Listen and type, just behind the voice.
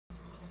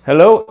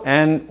Hello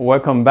and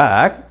welcome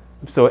back.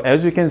 So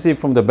as you can see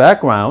from the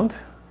background,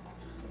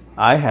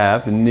 I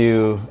have a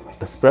new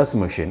espresso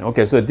machine.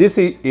 Okay, so this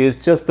is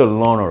just a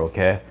loaner,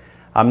 okay?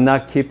 I'm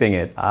not keeping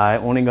it.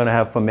 I'm only gonna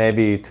have for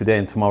maybe today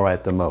and tomorrow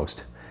at the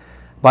most.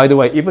 By the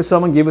way, if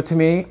someone give it to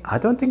me, I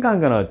don't think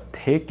I'm gonna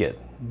take it.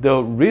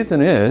 The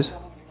reason is,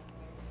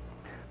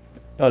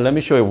 let me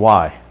show you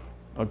why.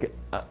 Okay,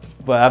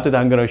 but after that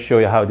I'm gonna show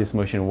you how this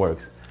machine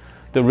works.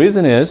 The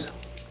reason is,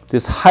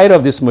 this height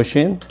of this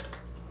machine,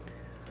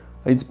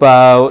 it's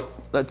about,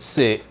 let's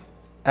see,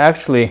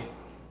 actually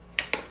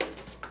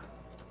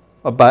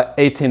about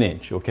 18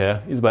 inch, okay?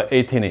 It's about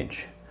 18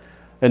 inch.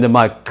 And then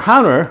my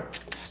counter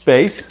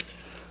space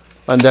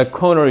on that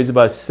corner is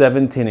about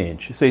 17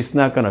 inch. So it's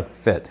not gonna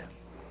fit.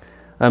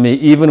 I mean,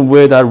 even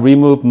with I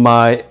remove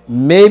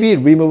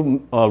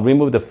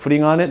remove the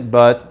footing on it,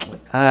 but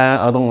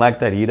I don't like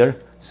that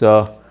either.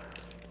 So,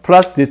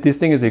 plus this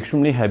thing is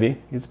extremely heavy.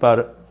 It's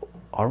about,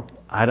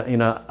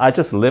 I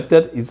just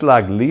lifted. It's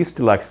like at least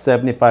like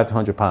 75 to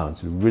 100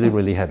 pounds. Really,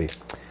 really heavy.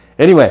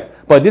 Anyway,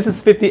 but this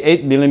is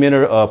 58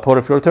 millimeter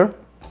portafilter.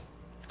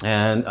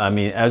 And I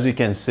mean, as you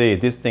can see,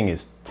 this thing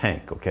is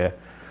tank, okay?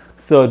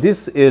 So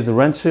this is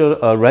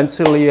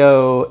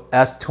Rancilio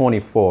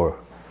S24.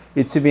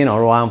 It's been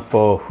around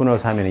for who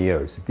knows how many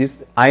years.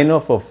 This, I know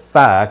for a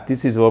fact,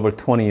 this is over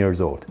 20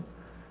 years old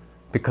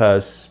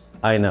because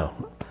I know.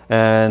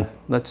 And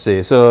let's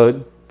see,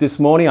 so this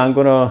morning I'm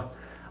gonna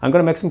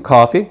make some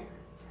coffee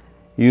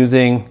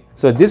using,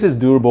 so this is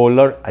dual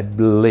boiler, I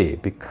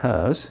believe,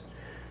 because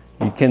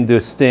you can do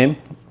steam.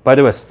 By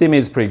the way, steam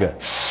is pretty good.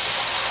 It's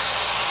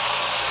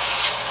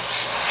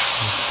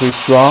pretty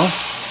strong.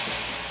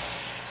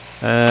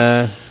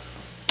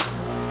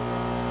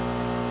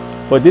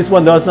 But this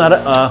one does not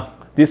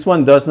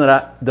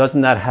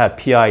have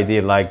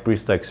PID like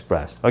Barista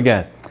Express.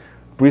 Again,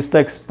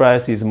 Barista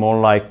Express is more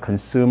like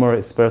consumer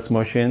espresso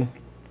machine.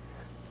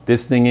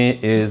 This thing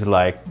is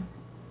like,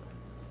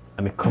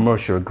 I mean,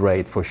 commercial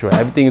grade for sure.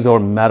 Everything is all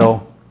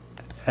metal.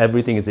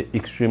 Everything is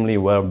extremely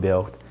well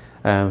built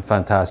and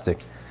fantastic.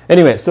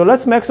 Anyway, so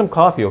let's make some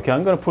coffee, okay?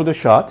 I'm gonna pour the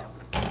shot.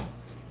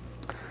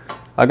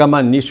 I got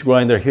my niche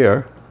grinder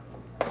here.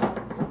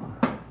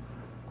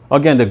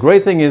 Again, the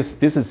great thing is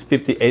this is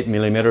 58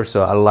 millimeters,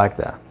 so I like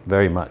that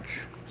very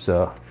much.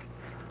 So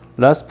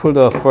let's pull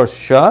the first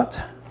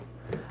shot.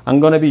 I'm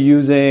gonna be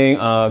using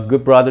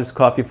Good Brothers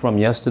coffee from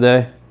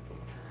yesterday.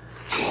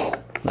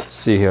 Let's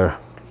see here.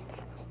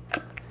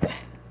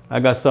 I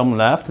got some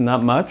left,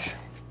 not much.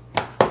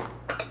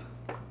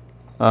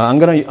 I'm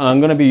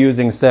gonna be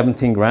using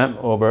 17 gram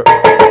over.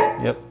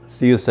 Yep,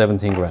 see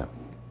 17 gram.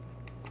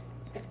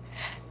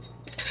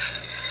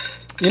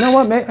 You know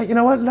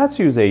what? Let's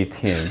use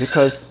 18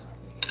 because,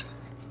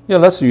 yeah,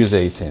 let's use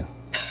 18.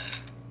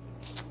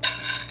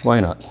 Why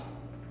not?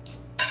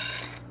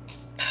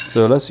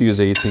 So let's use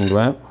 18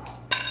 gram.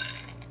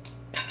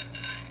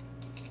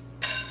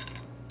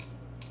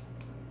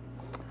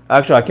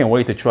 Actually, I can't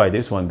wait to try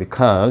this one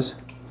because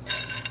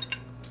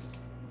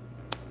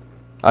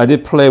I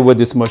did play with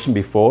this machine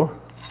before,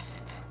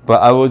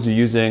 but I was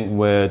using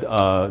with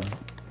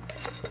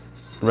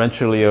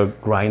Rancilio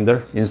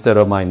grinder instead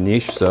of my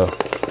niche, so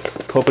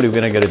hopefully we're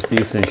gonna get a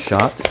decent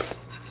shot.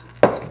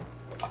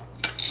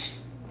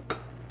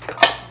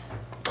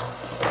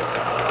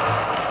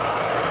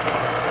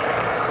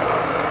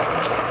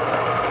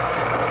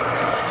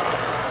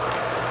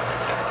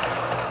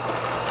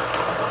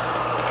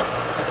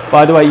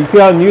 By the way, if you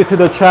are new to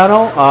the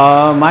channel,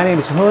 my name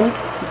is Hoon.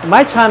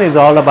 My channel is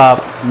all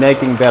about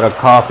making better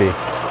coffee.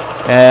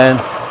 And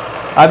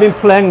I've been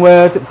playing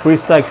with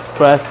Barista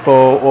Express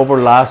for over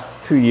the last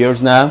 2 years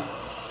now.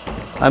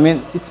 I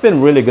mean, it's been a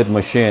really good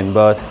machine,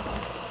 but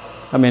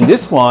I mean,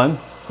 this one,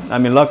 I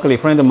mean, luckily a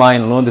friend of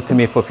mine loaned it to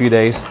me for a few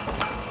days.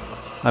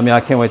 I mean,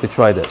 I can't wait to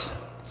try this.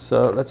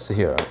 So let's see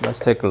here, let's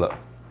take a look.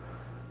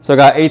 So I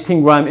got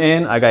 18 gram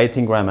in, I got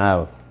 18 gram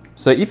out.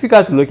 So if you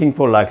guys are looking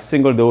for like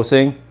single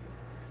dosing,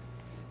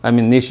 I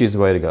mean, niche is the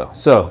way to go.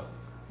 So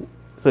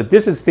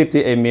this is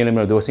 58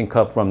 millimeter dosing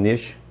cup from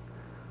niche.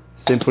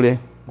 Simply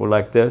go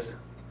like this.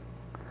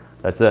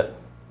 That's it.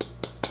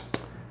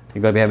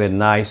 You're gonna have a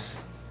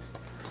nice.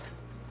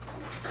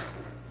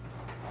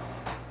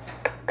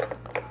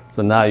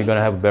 So now you're gonna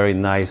have a very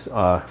nice,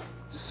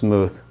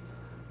 smooth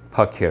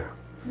puck here.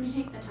 Can you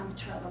take the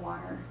temperature of the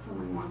water?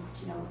 Someone wants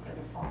to know what the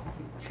default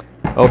temperature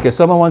is. Okay,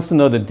 someone wants to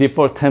know the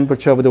default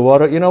temperature of the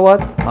water. You know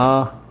what?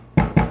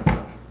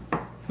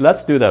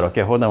 Let's do that.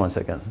 Okay, hold on 1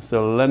 second.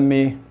 So let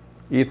me,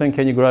 Ethan,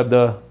 can you grab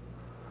the,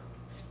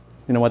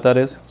 you know what that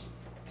is?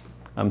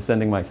 I'm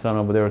sending my son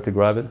over there to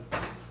grab it.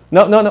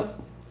 No.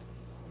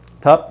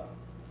 Top.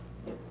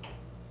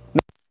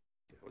 No.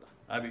 Hold on.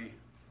 Abby.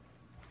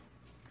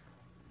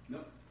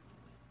 No.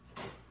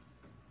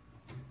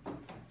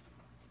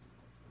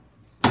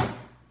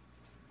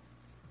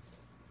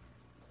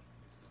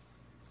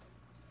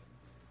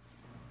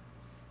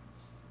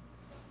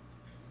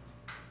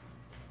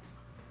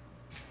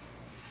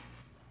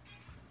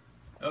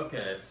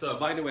 Okay, so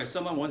by the way,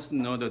 someone wants to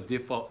know the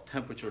default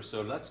temperature,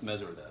 so let's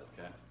measure that,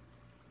 okay?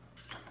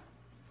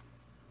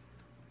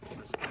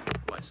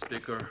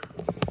 speaker.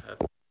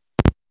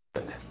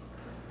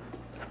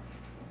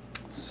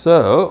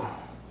 So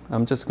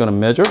I'm just gonna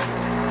measure.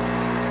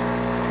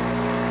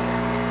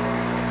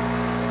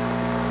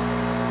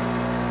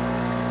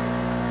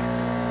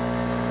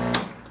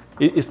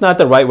 It's not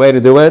the right way to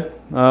do it.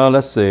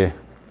 Let's see.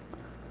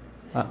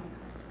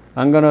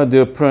 I'm gonna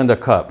put in the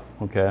cup,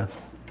 okay?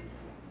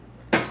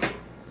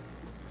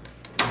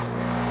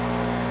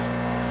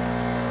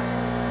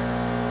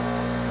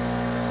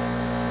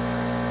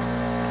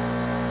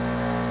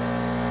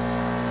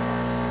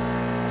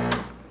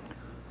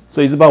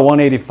 So it's about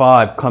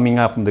 185 coming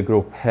out from the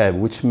group head,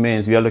 which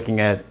means we are looking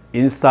at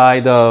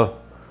inside the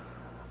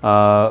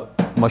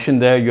machine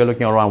there, you're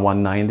looking around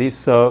 190.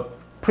 So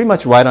pretty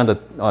much right on the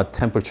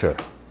temperature.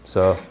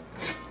 So,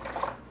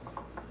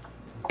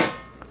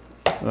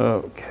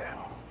 okay.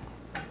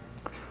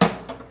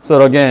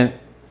 So again,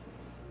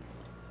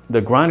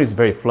 the ground is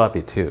very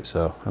fluffy too.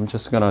 So I'm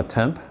just gonna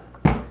temp.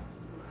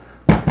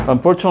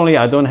 Unfortunately,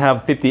 I don't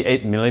have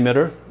 58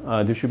 millimeter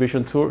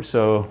distribution tool,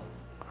 so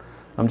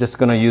I'm just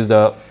gonna use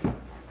the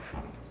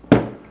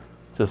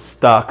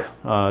stock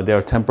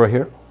their temper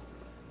here.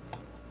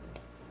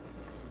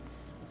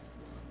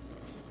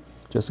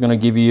 Just gonna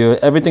give you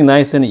everything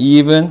nice and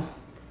even,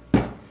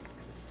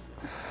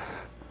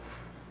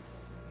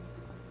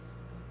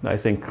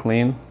 nice and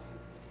clean.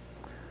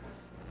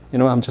 You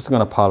know, I'm just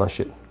gonna polish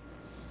it.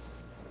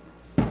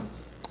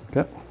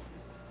 Okay.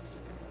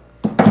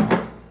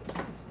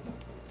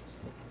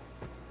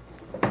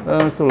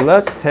 So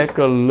let's take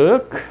a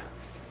look.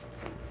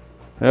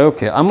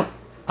 Okay, I'm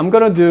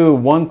gonna do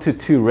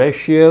 1:2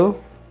 ratio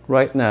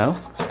right now.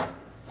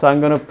 So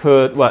I'm gonna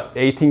put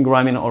 18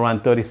 gram in,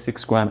 around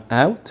 36 gram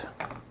out.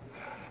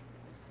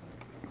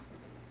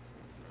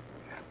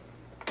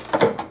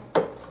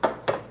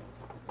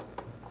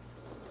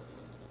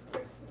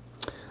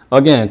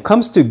 Again, it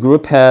comes to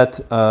group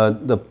head,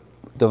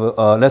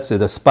 let's say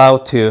the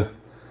spout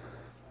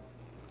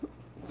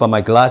for my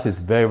glass is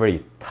very,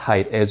 very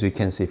tight, as we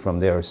can see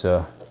from there.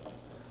 So,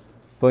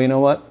 but you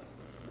know what?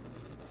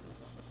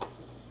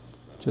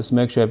 Just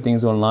make sure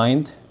everything's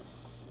aligned.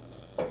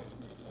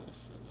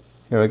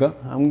 Here we go.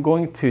 I'm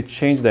going to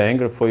change the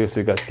angle for you so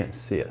you guys can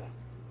see it.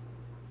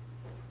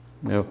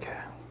 Okay.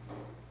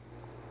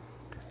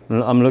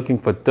 I'm looking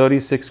for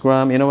 36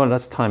 gram. You know what?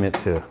 Let's time it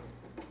too.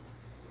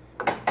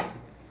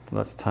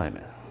 Let's time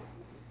it.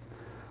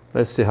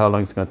 Let's see how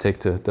long it's going to take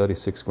to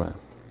 36 gram.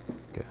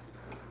 Okay.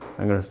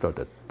 I'm going to start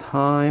the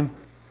time.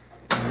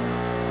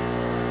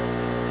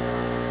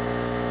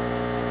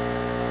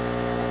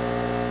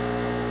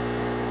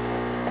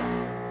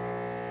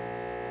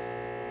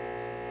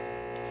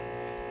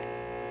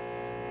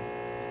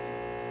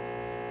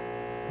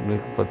 I'm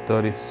looking for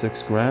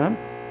 36 gram.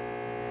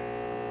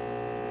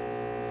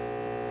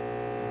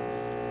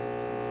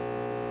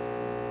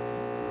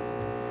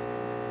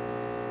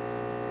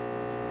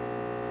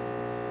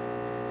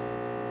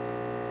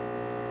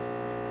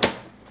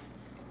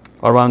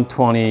 Around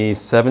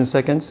 27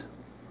 seconds.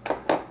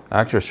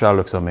 Actually, shot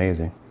looks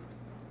amazing.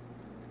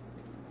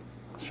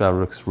 Shot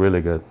looks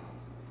really good.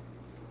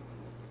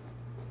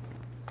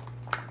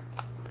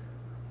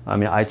 I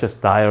mean, I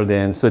just dialed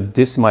in. So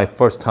this is my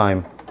first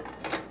time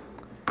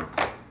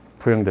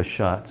putting the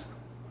shots.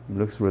 It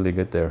looks really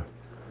good there.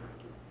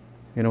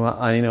 You know what?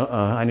 I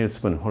need a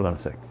spoon. Hold on a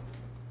sec.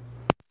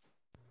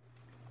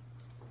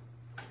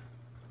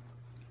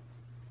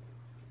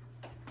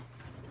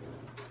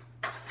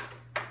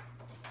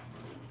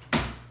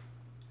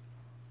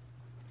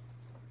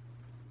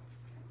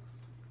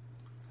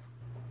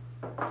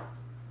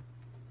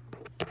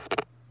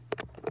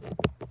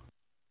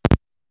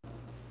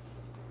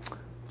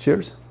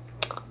 Cheers.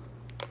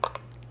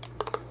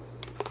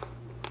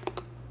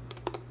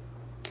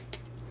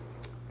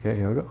 Okay,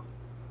 here we go.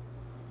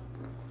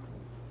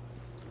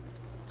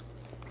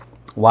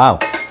 Wow.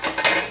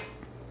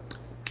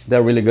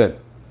 They're really good.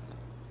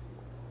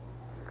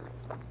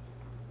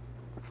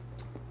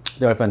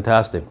 They're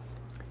fantastic.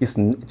 It's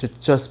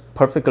just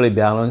perfectly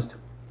balanced.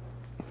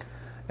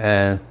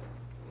 And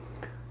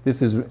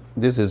this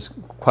is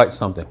quite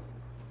something.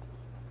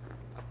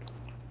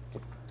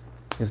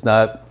 It's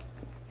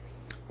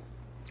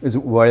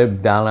very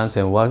balanced,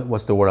 and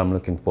what's the word I'm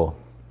looking for?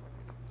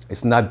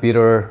 It's not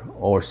bitter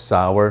or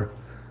sour.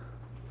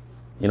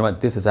 You know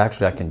what? This is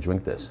actually, I can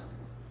drink this.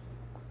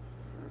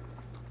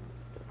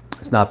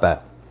 It's not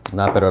bad.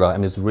 Not bad at all. I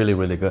mean, it's really,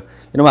 really good.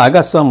 You know what? I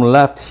got some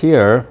left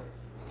here.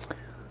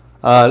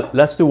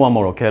 Let's do one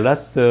more, okay?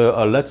 Let's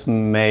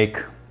make,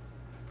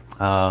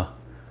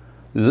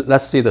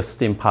 let's see the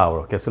steam power,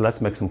 okay? So let's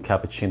make some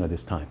cappuccino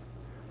this time.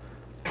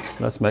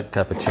 Let's make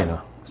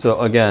cappuccino. So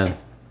again,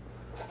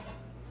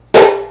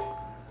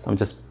 I'm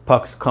just,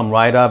 pucks come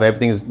right up.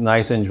 Everything is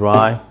nice and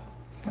dry.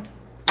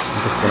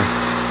 I'm just gonna.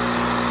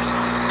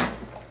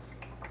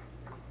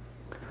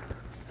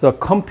 So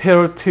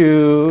compared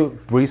to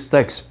Barista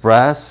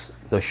Express,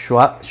 the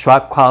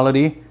shot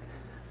quality,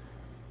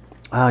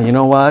 you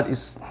know what?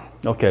 It's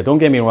okay. Don't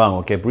get me wrong.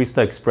 Okay,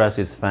 Barista Express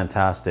is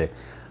fantastic,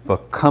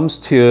 but comes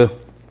to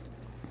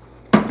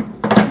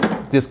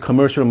this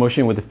commercial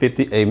machine with the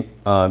 58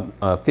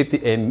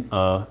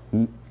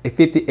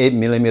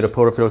 millimeter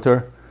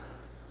portafilter.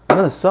 I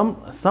don't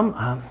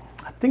know,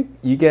 I think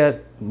you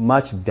get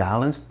much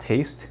balanced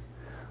taste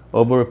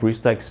over a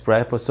Barista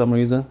Express for some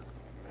reason.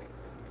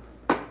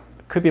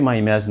 Could be my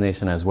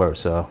imagination as well.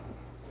 So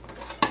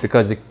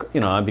because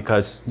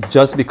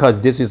just because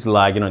this is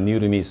like new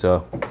to me.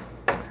 So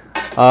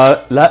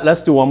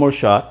let's do one more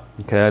shot.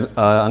 Okay,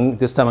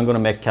 this time I'm gonna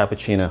make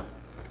cappuccino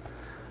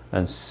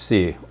and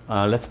see.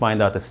 Let's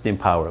find out the steam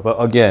power. But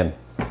again,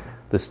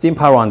 the steam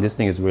power on this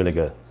thing is really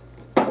good.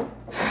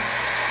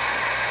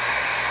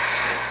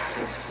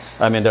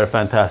 I mean, they're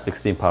fantastic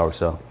steam power.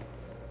 So,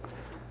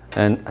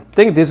 and I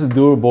think this is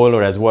dual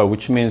boiler as well,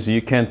 which means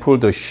you can pull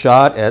the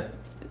shot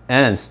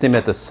and steam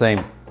at the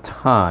same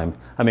time.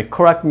 I mean,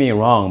 correct me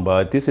wrong,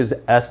 but this is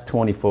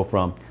S24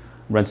 from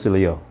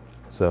Rancilio.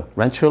 So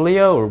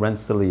Rancilio or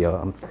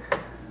Rancilio? I'm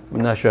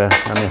not sure.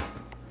 I mean,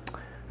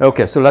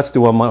 okay, so let's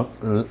do one more.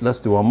 Let's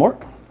do one more.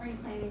 Are you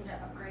planning to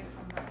upgrade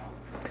from Bravo?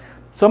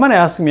 Someone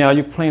asked me, are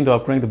you planning to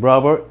upgrade the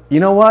Bravo? You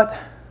know what?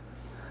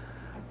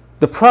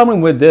 The problem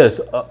with this,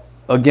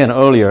 again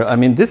earlier, I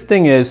mean, this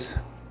thing is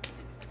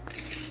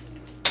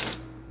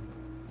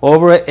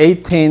over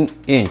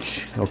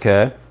 18-inch,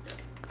 okay?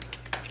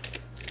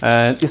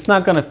 And it's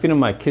not gonna fit in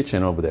my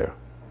kitchen over there.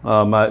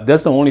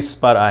 That's the only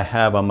spot I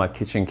have on my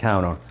kitchen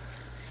counter.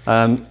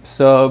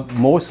 So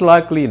most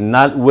likely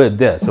not with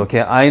this,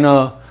 okay? I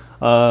know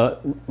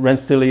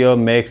Rancilio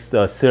makes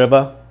the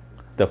Silva,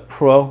 the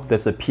Pro,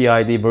 that's a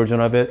PID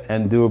version of it,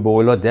 and dual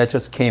boiler, that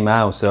just came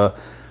out. So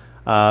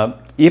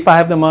if I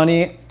have the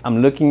money,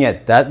 I'm looking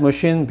at that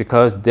machine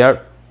because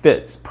that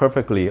fits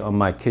perfectly on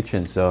my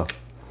kitchen. So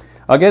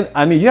again,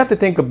 I mean, you have to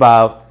think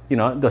about,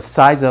 the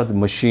size of the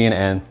machine,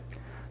 and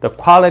the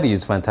quality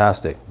is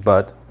fantastic,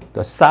 but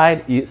the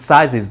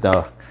size is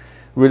the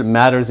really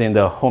matters in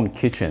the home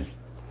kitchen.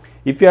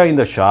 If you're in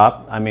the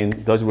shop, I mean,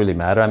 it doesn't really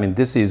matter. I mean,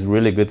 this is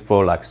really good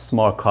for like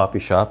small coffee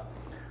shop,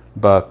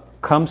 but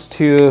comes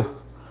to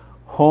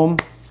home,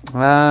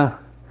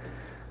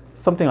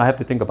 something I have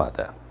to think about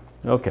that.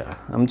 Okay,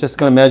 I'm just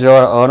gonna measure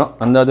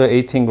another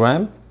 18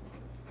 gram.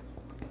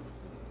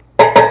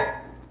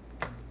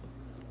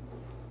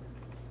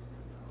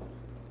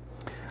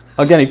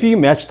 Again, if you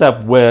match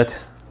that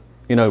with,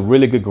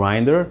 really good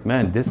grinder,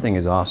 man, this thing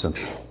is awesome.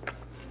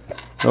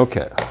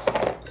 Okay.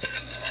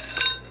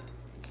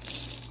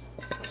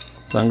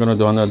 So I'm gonna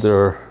do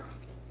another,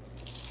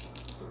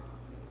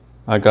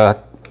 I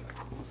got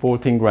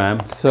 14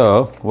 grams.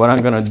 So what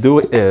I'm gonna do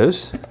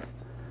is,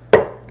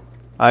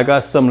 I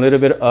got some little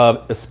bit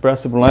of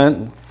espresso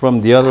blend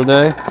from the other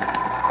day.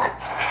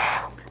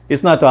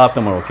 It's not the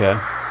optimal, okay?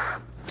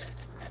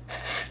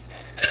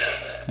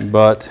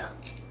 But,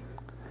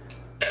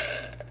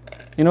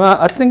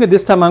 I think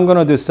this time I'm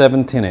gonna do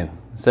 17 gram.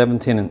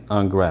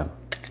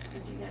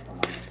 Did you get the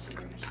 1:2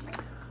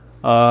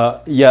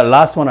 ratio? Yeah,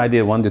 last one I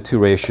did 1:2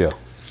 ratio.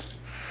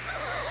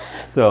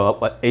 So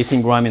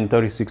 18 gram in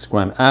 36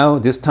 gram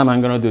out. This time I'm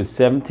gonna do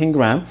 17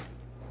 gram,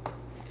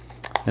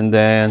 and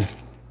then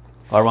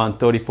around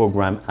 34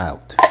 gram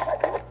out.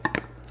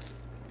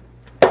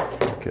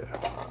 Okay.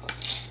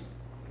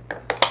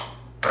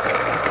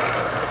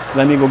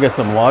 Let me go get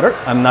some water.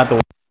 I'm not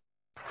the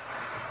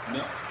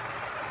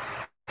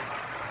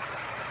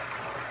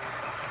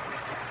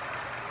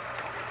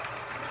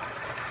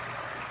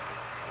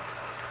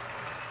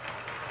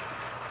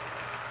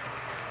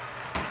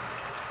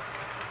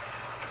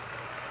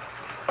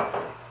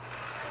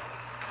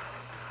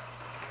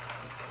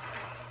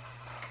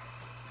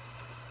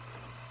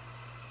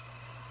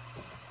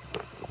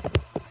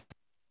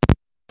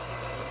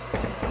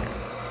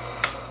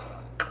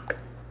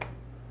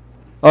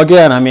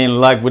Again, I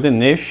mean, like with the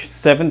niche,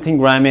 17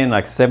 gram in,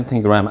 like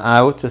 17 gram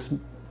out, just,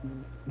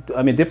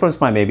 I mean, difference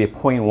might maybe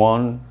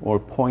 0.1 or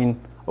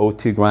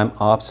 0.02 gram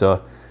off.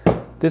 So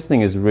this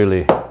thing is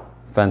really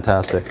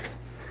fantastic.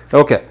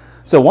 Okay,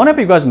 so whenever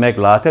you guys make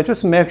latte,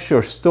 just make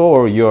sure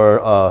store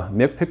your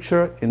milk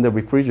pitcher in the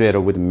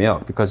refrigerator with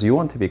milk, because you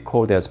want to be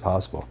cold as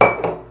possible.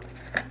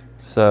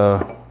 So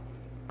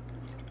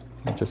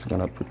I'm just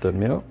gonna put the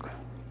milk.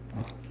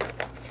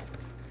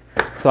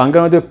 So I'm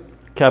gonna do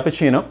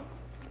cappuccino.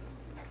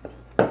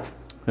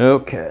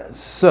 Okay,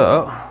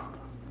 so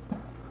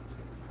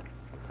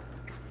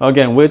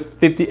again with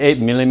 58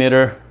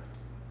 millimeter,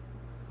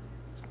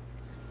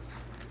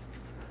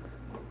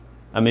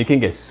 I mean, you can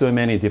get so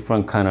many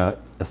different kind of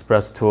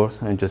espresso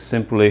tools, and just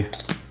simply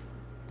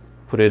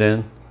put it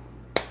in.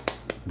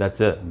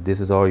 That's it. This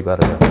is all you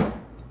gotta do.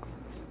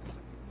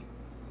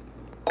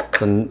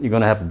 So you're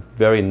gonna have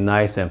very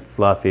nice and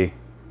fluffy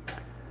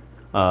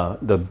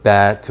the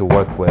bed to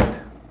work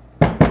with.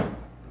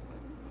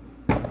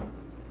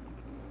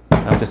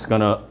 I'm just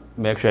gonna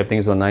make sure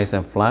everything's so nice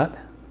and flat.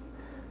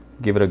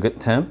 Give it a good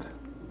temp.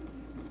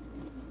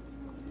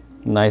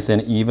 Nice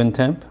and even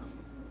temp.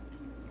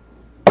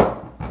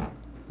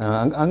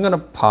 I'm gonna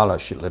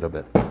polish it a little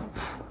bit.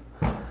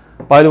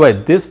 By the way,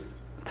 this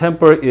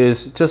temper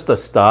is just a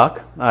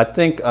stock. I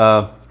think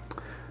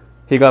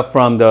he got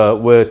from the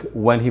wood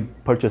when he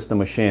purchased the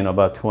machine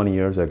about 20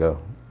 years ago.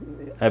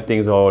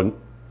 Everything's all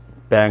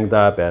banged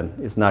up and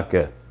it's not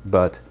good.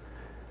 But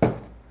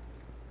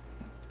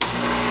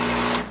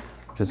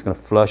just gonna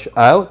flush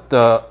out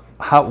the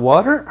hot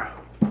water.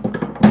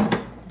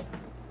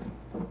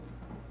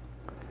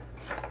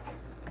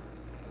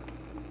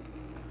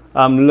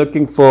 I'm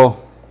looking for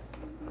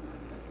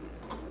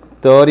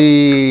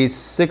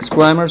 36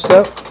 grams or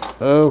so.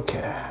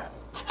 Okay.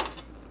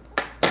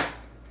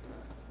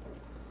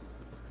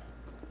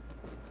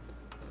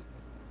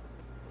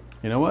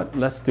 You know what?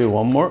 Let's do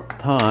one more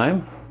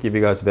time. Give you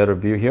guys a better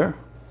view here.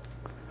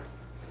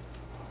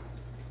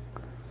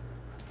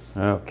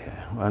 Okay,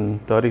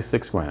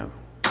 136 grams.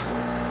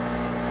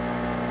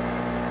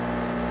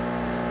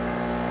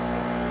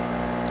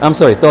 I'm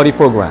sorry,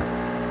 34 grams.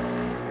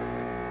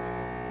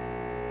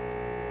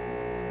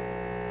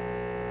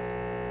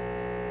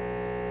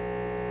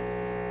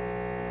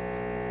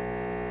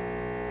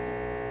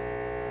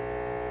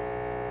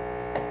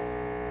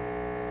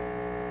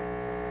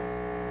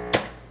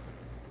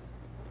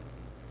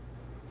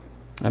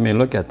 I mean,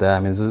 look at that. I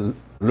mean, it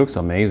looks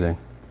amazing.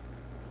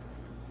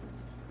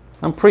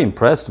 I'm pretty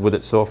impressed with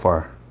it so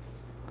far.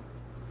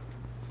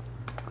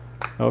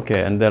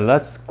 Okay, and then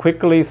let's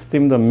quickly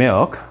steam the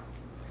milk.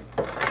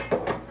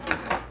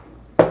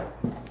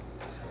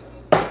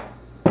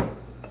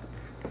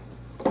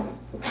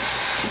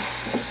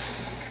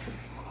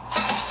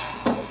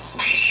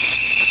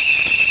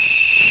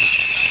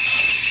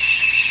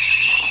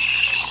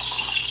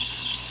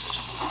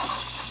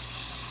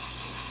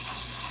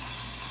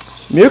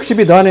 Milk should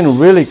be done in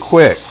really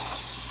quick.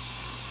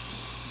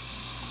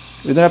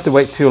 We don't have to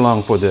wait too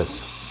long for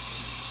this.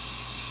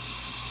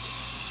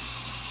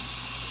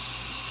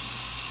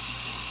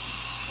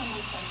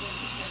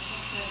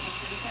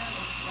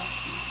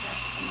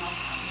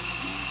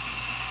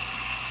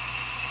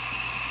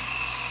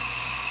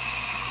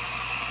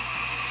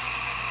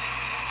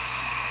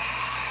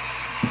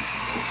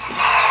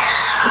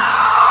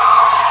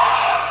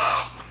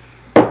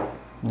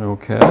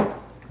 Okay,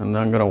 and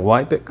then I'm gonna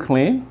wipe it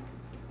clean.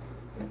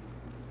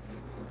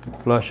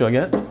 Flush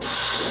again.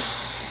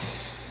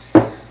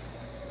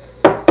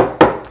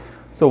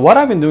 So what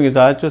I've been doing is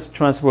I just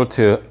transfer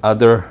to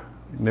other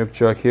milk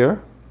jug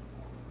here.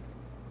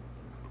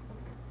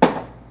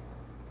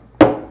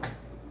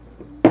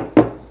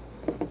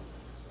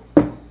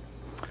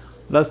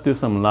 Let's do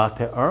some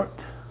latte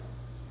art.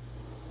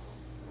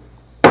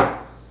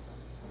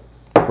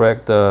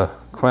 Break the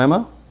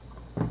crema.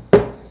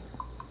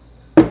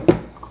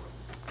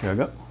 Here we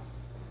go.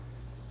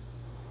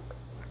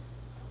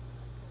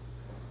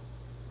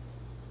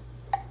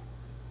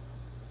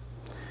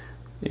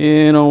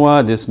 You know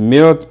what? This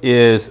milk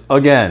is,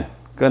 again,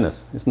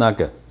 goodness, it's not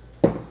good.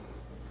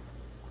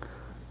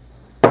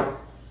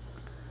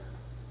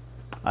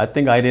 I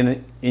think I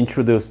didn't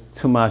introduce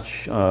too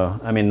much,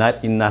 I mean,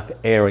 not enough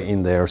air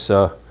in there,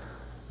 so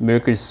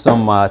milk is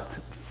somewhat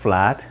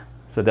flat,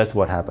 so that's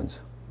what happens.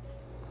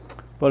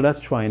 But let's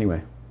try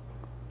anyway.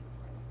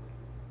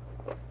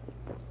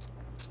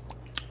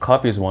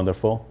 Coffee is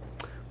wonderful,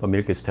 but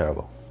milk is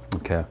terrible.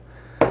 Okay.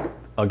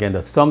 Again,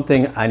 there's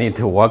something I need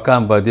to work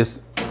on, but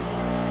this.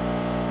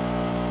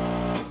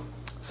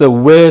 So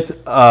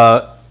with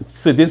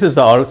so this is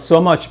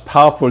so much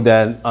powerful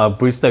than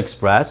Barista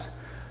Express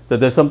that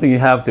there's something you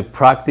have to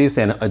practice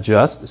and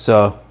adjust.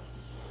 So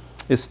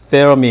it's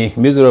failed me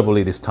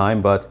miserably this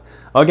time, but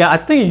again, I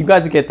think you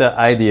guys get the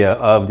idea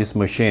of this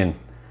machine.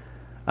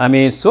 I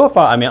mean, so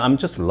far, I mean, I'm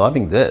just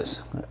loving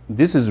this.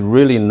 This is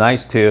really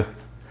nice to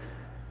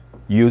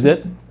use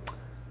it,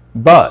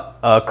 but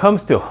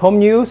comes to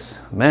home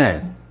use,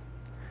 man.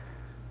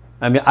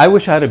 I mean, I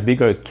wish I had a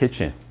bigger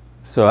kitchen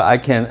so I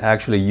can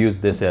actually use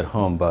this at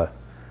home, but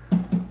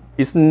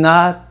it's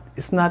not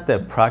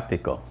that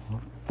practical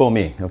for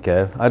me.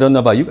 Okay, I don't know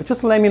about you, but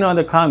just let me know in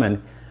the comment.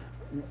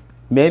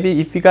 Maybe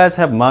if you guys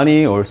have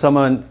money or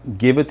someone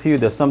give it to you,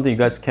 there's something you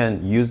guys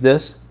can use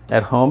this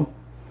at home.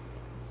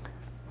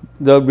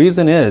 The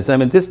reason is, I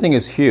mean, this thing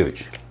is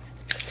huge.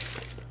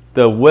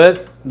 The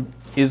width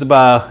is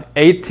about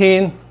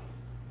 18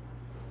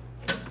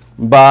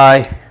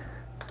 by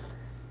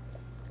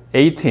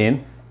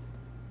 18.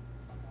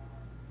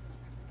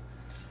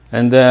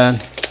 And then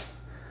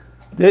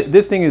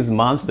this thing is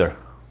monster.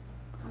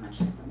 How much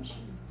is the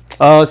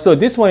machine? So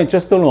this one is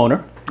just a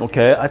loaner.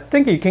 Okay, I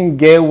think you can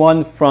get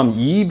one from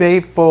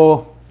eBay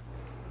for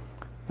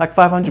like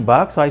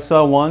 $500. I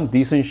saw one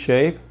decent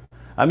shape.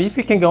 I mean, if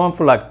you can get one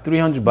for like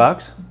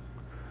 $300.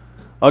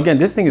 Again,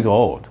 this thing is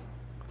old.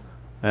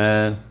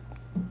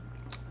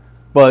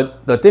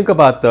 But the thing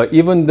about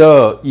even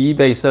though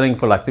eBay is selling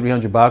for like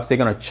 $300, they're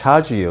gonna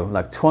charge you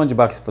like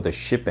 $200 for the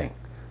shipping.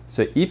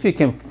 So if you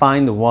can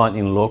find one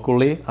in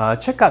locally,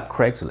 check out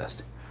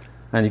Craigslist.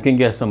 And you can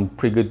get some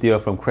pretty good deal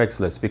from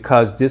Craigslist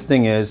because this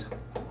thing is,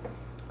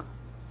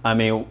 I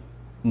mean,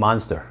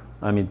 monster.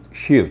 I mean,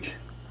 huge.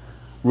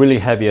 Really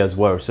heavy as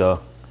well. So,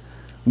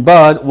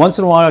 but once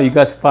in a while, you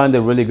guys find a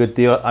really good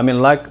deal. I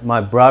mean, like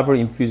my Bravo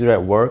infuser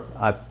at work,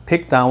 I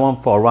picked that one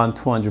for around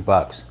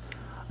 $200.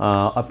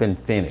 up in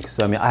Phoenix.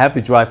 So I mean, I have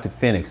to drive to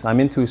Phoenix. I'm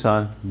in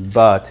Tucson,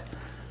 but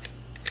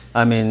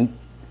I mean,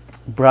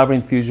 Bravo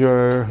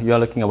infuser, you're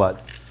looking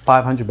about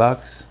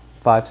 $500,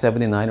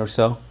 $579 or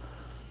so.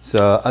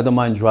 So I don't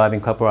mind driving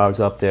a couple hours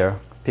up there,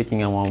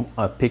 picking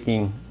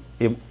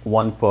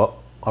one for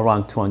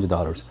around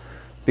 $200.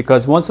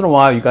 Because once in a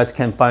while, you guys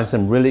can find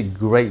some really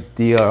great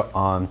deal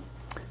on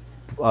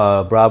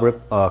Bravo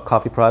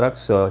coffee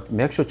products. So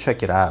make sure to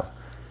check it out.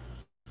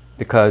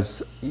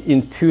 Because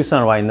in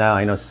Tucson right now,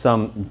 I know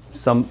some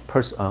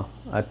person,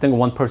 I think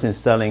one person is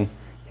selling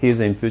his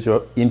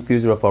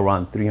infuser for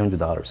around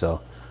 $300. So,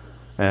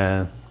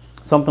 and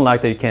something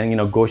like that, you can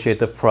negotiate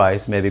the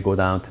price, maybe go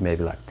down to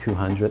maybe like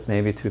 200,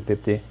 maybe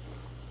 250,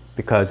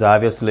 because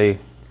obviously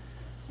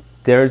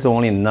there's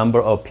only a number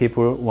of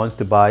people who wants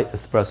to buy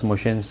espresso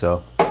machine.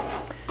 So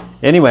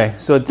anyway,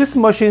 so this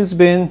machine's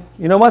been,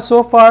 you know what,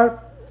 so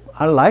far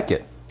I like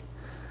it,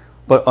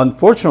 but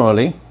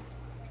unfortunately,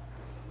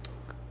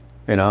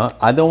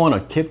 I don't want to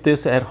keep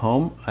this at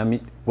home. I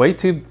mean, way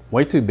too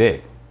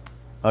big.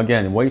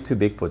 Again, way too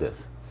big for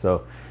this.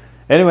 So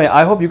anyway,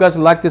 I hope you guys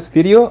like this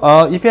video.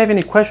 If you have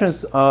any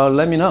questions,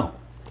 let me know.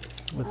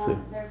 Let's see.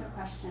 There's a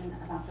question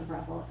about the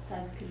Breville. It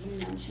says, could you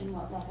mention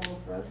what level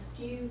of roast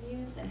you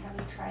use, and have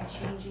you tried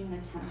changing the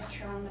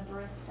temperature on the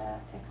Barista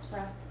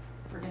Express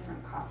for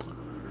different coffee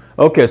beans?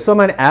 Okay,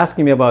 someone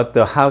asking me about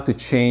how to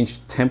change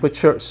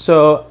temperature.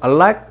 So I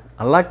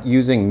like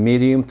using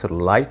medium to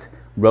light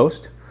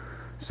roast.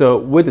 So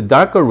with the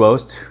darker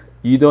roast,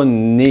 you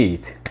don't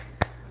need,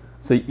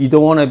 so you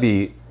don't want to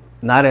be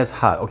not as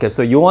hot. Okay,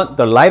 so you want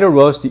the lighter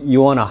roast,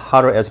 you want it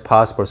hotter as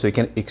possible so you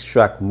can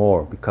extract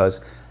more,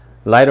 because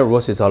lighter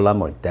roast is a lot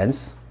more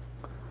dense.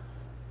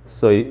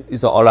 So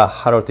it's a lot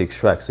harder to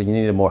extract. So you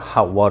need more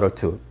hot water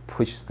to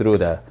push through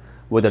that.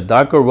 With the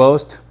darker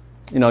roast,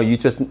 you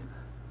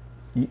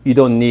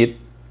don't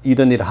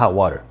need hot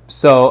water.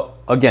 So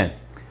again,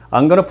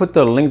 I'm gonna put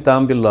the link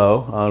down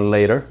below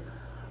later.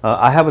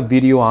 I have a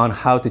video on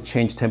how to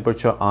change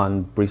temperature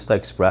on Barista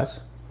Express,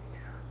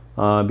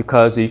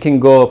 because you can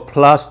go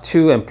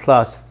 +2 and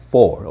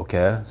 +4,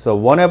 okay? So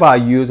whenever I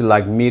use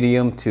like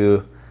medium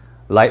to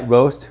light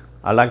roast,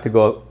 I like to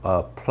go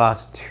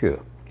 +2.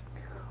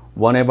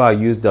 Whenever I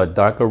use the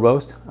darker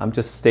roast, I'm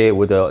just stay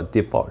with the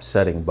default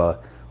setting.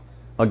 But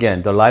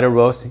again, the lighter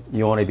roast,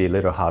 you want to be a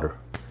little hotter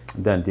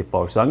than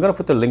default. So I'm gonna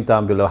put the link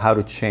down below how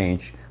to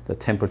change the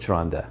temperature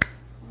on that.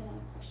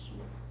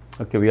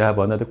 Okay, we have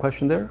another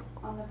question there.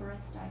 On the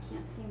Barista, I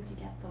can't seem to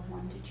get the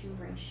 1:2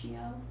 ratio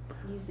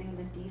using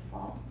the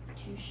default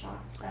 2-shot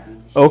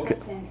setting. She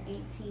puts in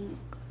 18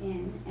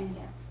 in and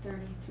gets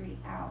 33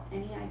 out.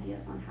 Any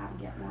ideas on how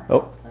to get more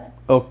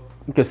output?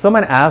 Okay,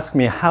 someone asked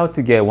me how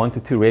to get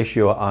 1:2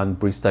 ratio on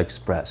Barista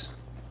Express.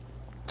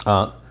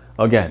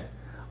 Again,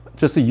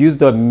 just to use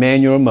the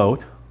manual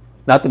mode,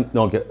 not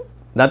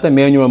the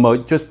manual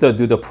mode, just to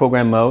do the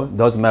program mode.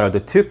 Doesn't matter. The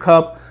 2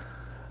 cup,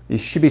 it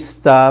should be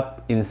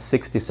stopped in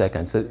 60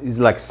 seconds. So it's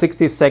like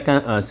 60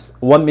 seconds,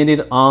 1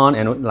 minute on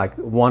and like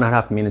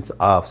 1.5 minutes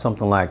off,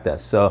 something like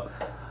that. So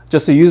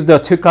just to use the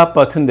 2 cup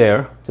button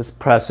there, just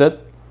press it.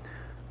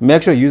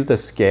 Make sure you use the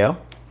scale.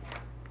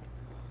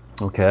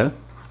 Okay.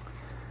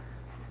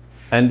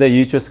 And then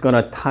you're just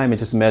gonna time it,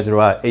 just measure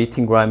out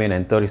 18 gram in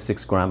and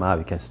 36 gram out,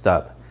 you can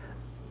stop.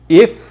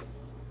 If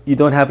you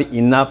don't have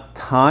enough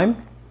time,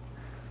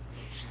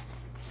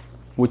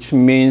 which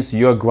means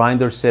your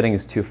grinder setting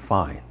is too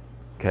fine.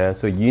 Okay,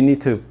 so you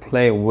need to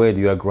play with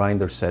your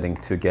grinder setting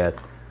to get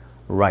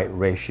right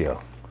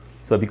ratio.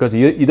 So because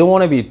you don't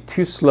want to be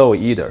too slow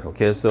either.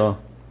 Okay, so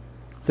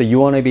you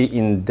want to be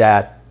in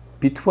that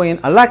between,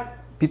 I like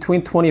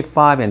between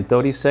 25 and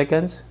 30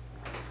 seconds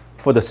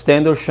for the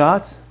standard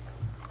shots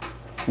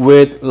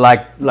with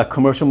like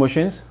commercial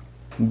machines.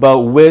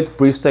 But with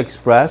Barista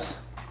Express,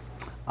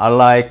 I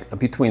like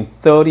between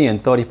 30 and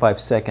 35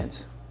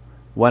 seconds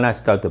when I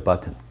start the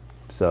button.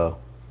 So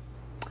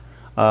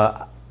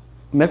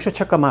make sure to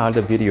check out my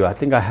other video. I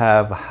think I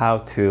have how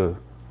to,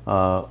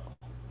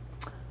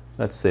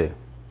 let's see,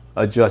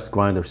 adjust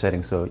grinder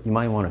settings. So you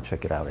might want to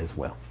check it out as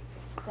well.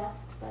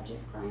 Best budget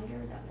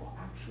grinder that will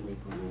actually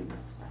grind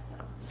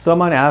espresso.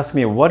 Someone asked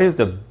me, what is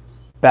the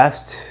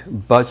best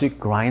budget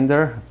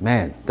grinder?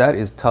 Man, that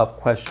is a tough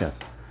question,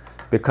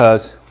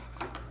 because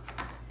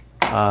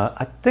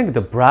I think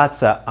the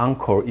Brazza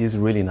Encore is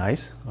really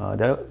nice. I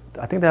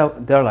think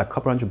they're like a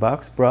couple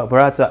 $100.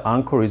 Brazza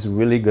Encore is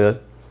really good.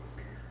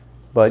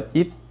 But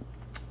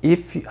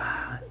if you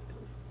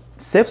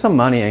save some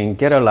money and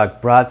get a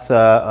like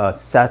Brazza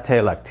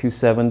Satay like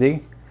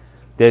 270,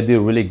 they do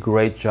a really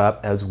great job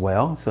as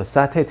well. So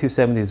Satay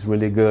 270 is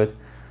really good.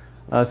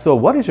 So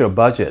what is your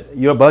budget?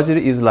 Your budget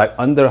is like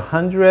under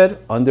 100,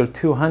 under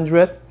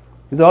 200.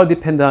 It's all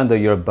dependent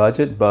on your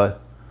budget, but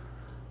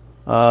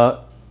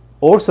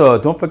also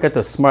don't forget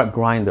the smart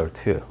grinder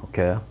too,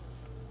 okay?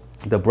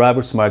 The Bravo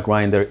smart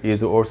grinder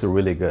is also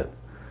really good.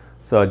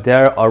 So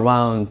they're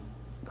around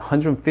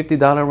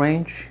 $150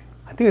 range.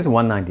 I think it's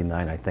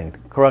 $199, I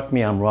think. Correct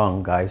me if I'm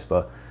wrong, guys,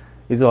 but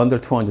it's under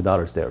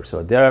 $200 there.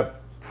 So they're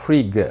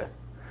pretty good.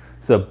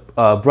 So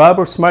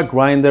Bravo Smart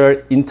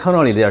Grinder,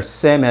 internally they are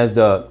same as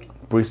the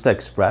Barista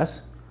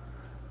Express,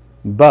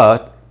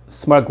 but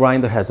Smart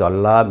Grinder has a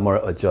lot more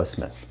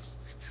adjustment.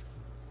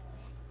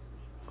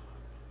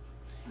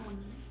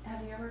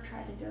 Have you ever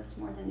tried to dose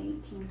more than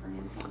 18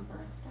 grams on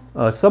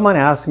Barista? Someone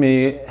asked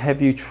me,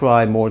 have you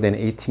tried more than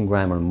 18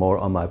 grams or more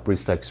on my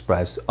Barista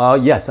Express?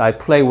 Yes, I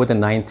played with the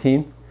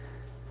 19,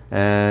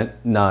 and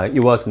no, it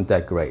wasn't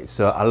that great.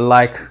 So I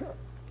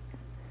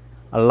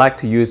like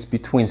to use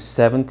between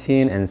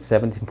 17 and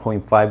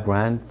 17.5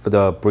 grams for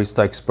the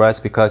Barista Express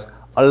because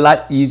a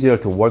lot easier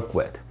to work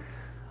with.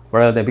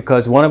 Rather than,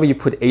 because whenever you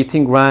put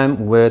 18 grams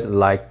with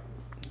like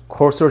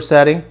coarser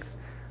setting,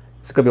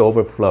 it's gonna be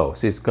overflow,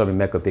 so it's gonna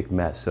make a big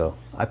mess. So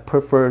I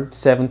prefer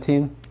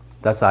 17,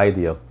 that's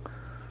ideal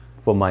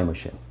for my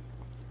machine.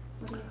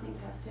 What do you think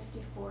of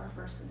 54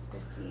 versus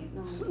 58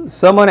 millimeters?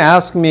 Someone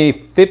asked me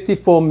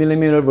 54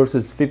 millimeter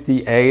versus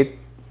 58.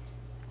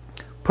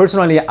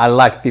 Personally, I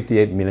like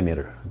 58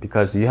 millimeter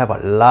because you have a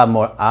lot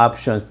more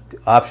options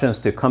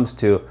to comes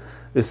to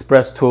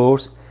espresso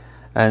tools,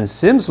 and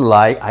seems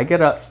like I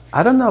get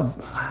I don't know,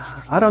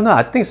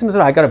 I think it seems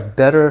like I got a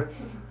better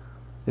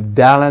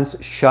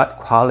balanced shot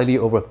quality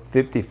over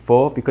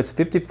 54 because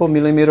 54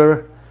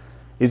 millimeter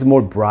is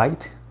more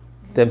bright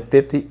than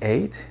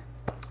 58.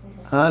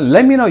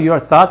 Let me know your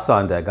thoughts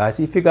on that, guys.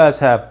 If you guys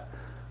have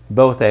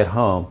both at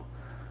home,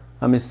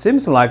 I mean, it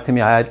seems like to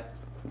me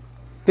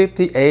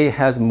 58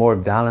 has more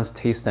balanced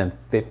taste than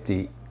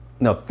 58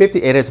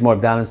 has more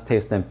balanced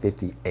taste than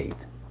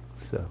 58.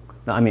 So,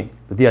 no, I mean,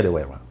 the other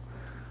way around.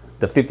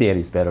 The 58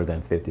 is better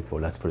than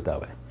 54, let's put it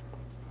that way.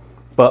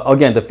 But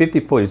again, the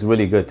 54 is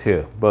really good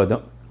too.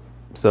 But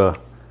so,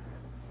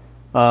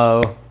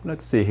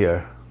 let's see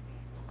here.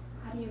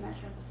 How do you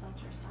measure the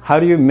filter size? How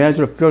do you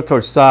measure filter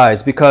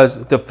size?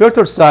 Because the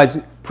filter size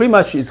pretty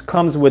much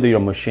comes with your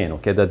machine,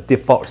 okay? The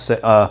default,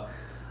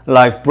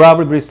 like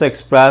Bravo Barista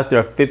Express,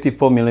 they're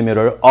 54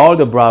 millimeter, all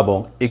the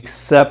Bravo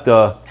except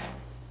the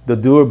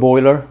dual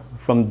boiler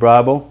from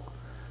Bravo.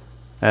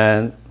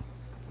 And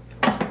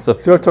so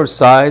filter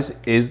size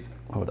is,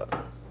 hold on.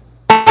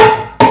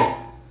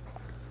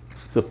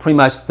 So pretty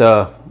much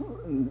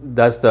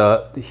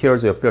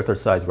here's your filter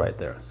size right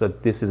there. So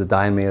this is a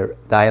diameter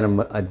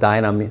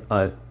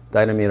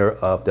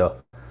of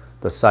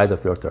the size of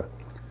filter.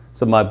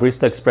 So my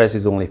Barista Express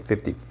is only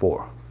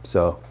 54.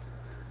 So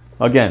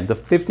again, the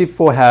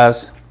 54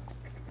 has,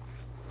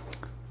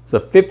 so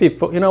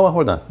 54, you know what,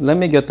 hold on. Let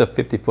me get the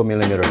 54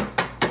 millimeter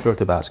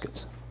filter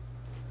baskets.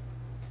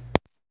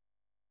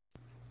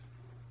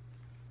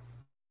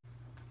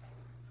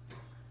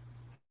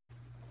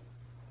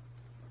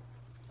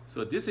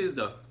 So this is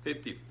the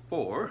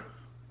 54.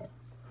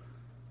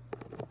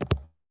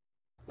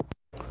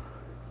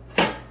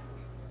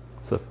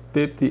 So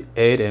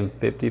 58 and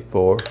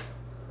 54.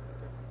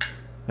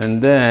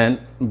 And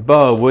then,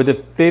 but with the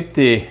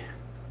 58,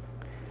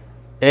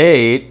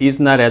 is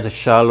not as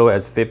shallow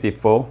as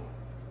 54.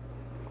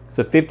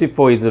 So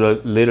 54 is a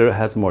little,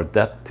 has more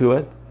depth to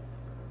it.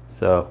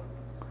 So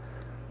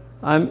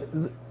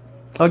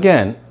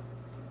again,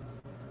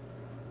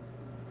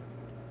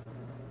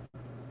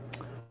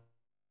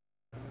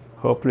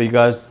 hopefully you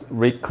guys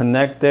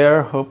reconnect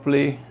there.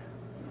 Hopefully,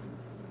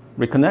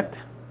 reconnect?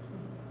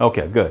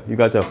 Okay, good. You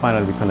guys are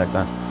finally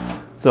reconnected.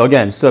 So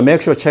again, so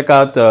make sure to check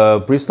out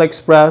the Barista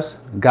Express,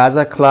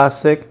 Gaza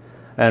Classic,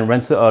 and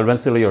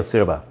Rancilio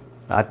Silva.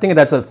 I think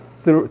that's a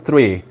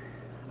three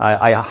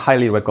I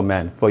highly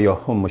recommend for your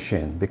home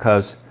machine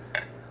because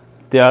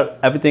they are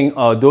everything.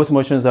 Those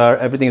machines are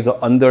everything is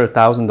under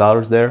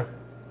 $1,000 there,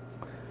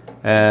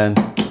 and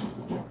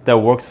that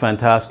works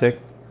fantastic.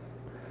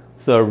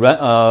 So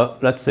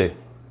let's see,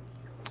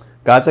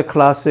 Gaza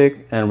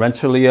Classic and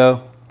Rancilio,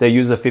 they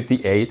use a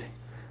 58.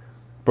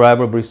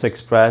 Bravo Barista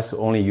Express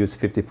only use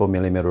 54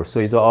 millimeters. So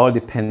it's all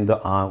dependent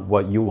on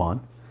what you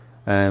want.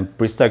 And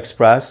Barista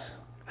Express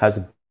has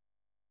a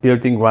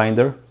built-in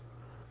grinder,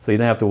 so you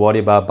don't have to worry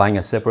about buying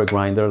a separate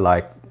grinder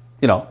like,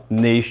 you know,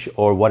 niche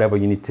or whatever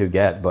you need to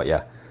get. But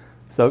yeah,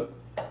 so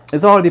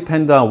it's all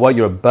dependent on what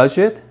your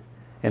budget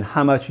and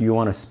how much you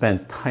want to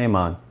spend time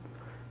on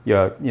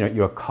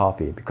your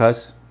coffee,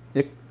 because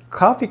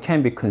coffee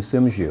can be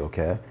consumes you,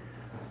 okay?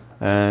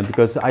 And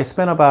because I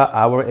spend about an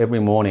hour every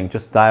morning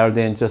just dialed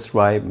in, just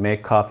right,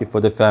 make coffee for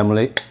the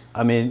family.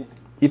 I mean,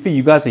 if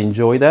you guys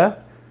enjoy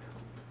that,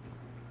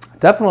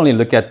 definitely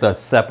look at the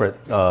separate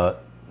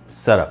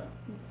setup,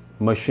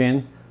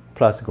 machine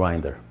plus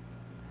grinder.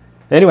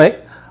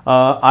 Anyway,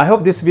 I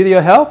hope this video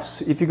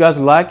helps. If you guys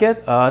like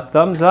it,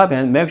 thumbs up,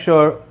 and make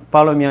sure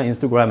follow me on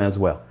Instagram as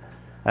well.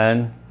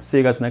 And see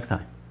you guys next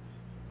time.